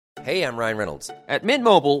Hey, I'm Ryan Reynolds. At Mint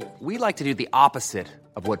Mobile, we like to do the opposite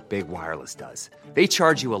of what Big Wireless does. They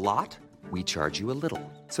charge you a lot, we charge you a little.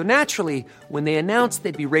 So naturally, when they announced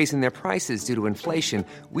they'd be raising their prices due to inflation,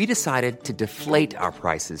 we decided to deflate our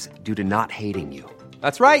prices due to not hating you.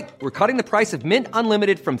 That's right. We're cutting the price of Mint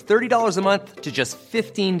Unlimited from $30 a month to just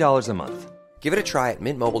 $15 a month. Give it a try at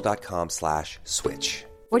mintmobile.com/switch.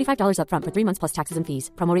 $45 up front for 3 months plus taxes and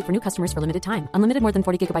fees. Promo rate for new customers for limited time. Unlimited more than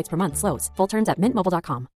 40 gigabytes per month. Slows full terms at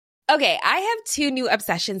mintmobile.com. Okay, I have 2 new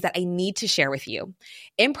obsessions that I need to share with you.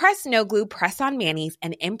 Impress No Glue Press-On Manis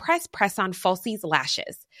and Impress Press-On Falsies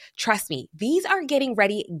Lashes. Trust me, these are getting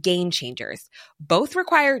ready game changers. Both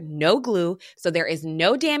require no glue, so there is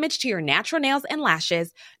no damage to your natural nails and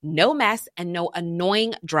lashes, no mess, and no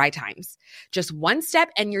annoying dry times. Just one step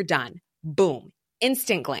and you're done. Boom.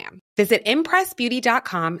 Instant glam. Visit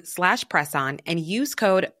impressbeauty.com/presson and use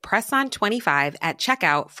code PRESSON25 at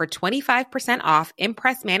checkout for 25% off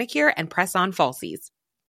Impress Manicure and Press-On Falsies.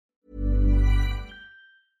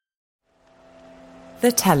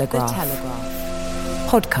 The Telegraph.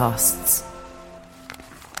 Podcasts.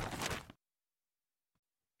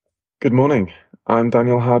 Good morning. I'm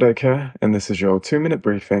Daniel Hardacre, and this is your 2-minute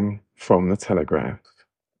briefing from The Telegraph.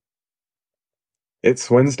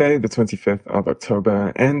 It's Wednesday, the 25th of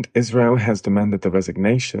October, and Israel has demanded the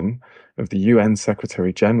resignation of the UN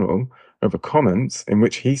Secretary-General over comments in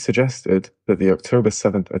which he suggested that the October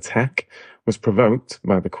 7th attack was provoked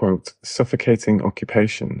by the, quote, suffocating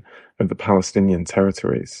occupation of the Palestinian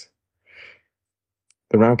territories.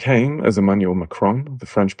 The row came as Emmanuel Macron, the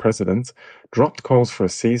French president, dropped calls for a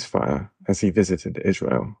ceasefire as he visited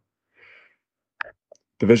Israel.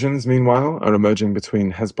 Divisions, meanwhile, are emerging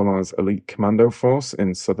between Hezbollah's elite commando force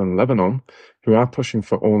in southern Lebanon, who are pushing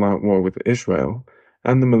for all-out war with Israel,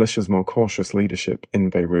 and the militia's more cautious leadership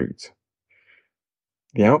in Beirut.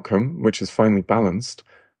 The outcome, which is finely balanced,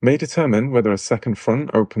 may determine whether a second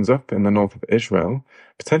front opens up in the north of Israel,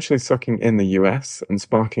 potentially sucking in the US and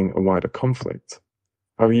sparking a wider conflict.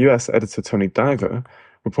 Our US editor Tony Diver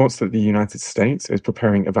reports that the United States is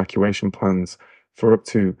preparing evacuation plans for up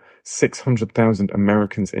to 600,000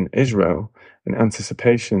 Americans in Israel in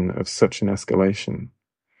anticipation of such an escalation.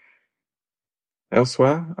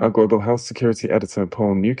 Elsewhere, our global health security editor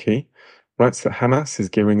Paul Newkey writes that Hamas is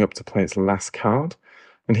gearing up to play its last card,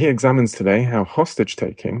 and he examines today how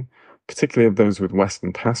hostage-taking, particularly of those with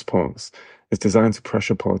Western passports, is designed to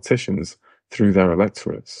pressure politicians through their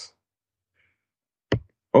electorates.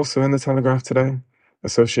 Also in the Telegraph today,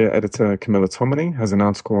 Associate Editor Camilla Tominey has an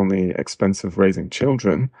article on the expense of raising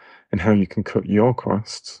children and how you can cut your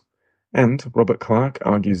costs. And Robert Clark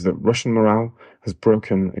argues that Russian morale has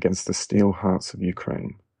broken against the steel hearts of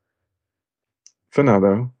Ukraine. For now,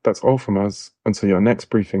 though, that's all from us until your next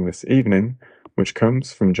briefing this evening, which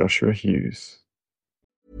comes from Joshua Hughes.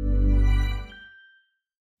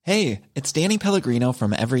 Hey, it's Danny Pellegrino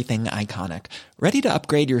from Everything Iconic. Ready to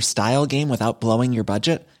upgrade your style game without blowing your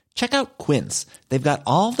budget? Check out Quince. They've got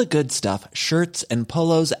all the good stuff, shirts and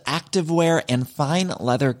polos, activewear, and fine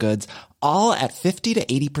leather goods, all at 50 to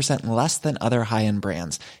 80% less than other high-end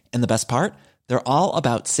brands. And the best part? They're all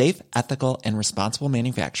about safe, ethical, and responsible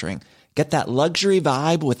manufacturing. Get that luxury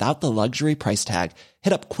vibe without the luxury price tag.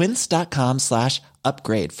 Hit up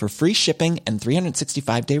quince.com/upgrade for free shipping and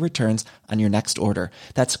 365-day returns on your next order.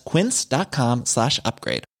 That's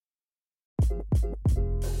quince.com/upgrade.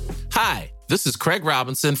 Hi, this is Craig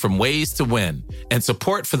Robinson from Ways to Win, and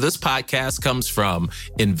support for this podcast comes from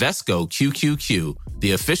Invesco QQQ,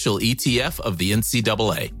 the official ETF of the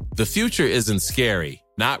NCAA. The future isn't scary.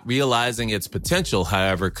 Not realizing its potential,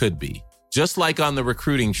 however, could be. Just like on the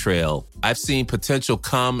recruiting trail, I've seen potential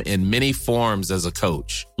come in many forms as a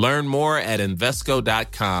coach. Learn more at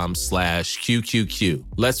Invesco.com/QQQ.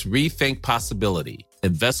 Let's rethink possibility.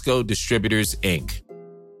 Invesco Distributors, Inc.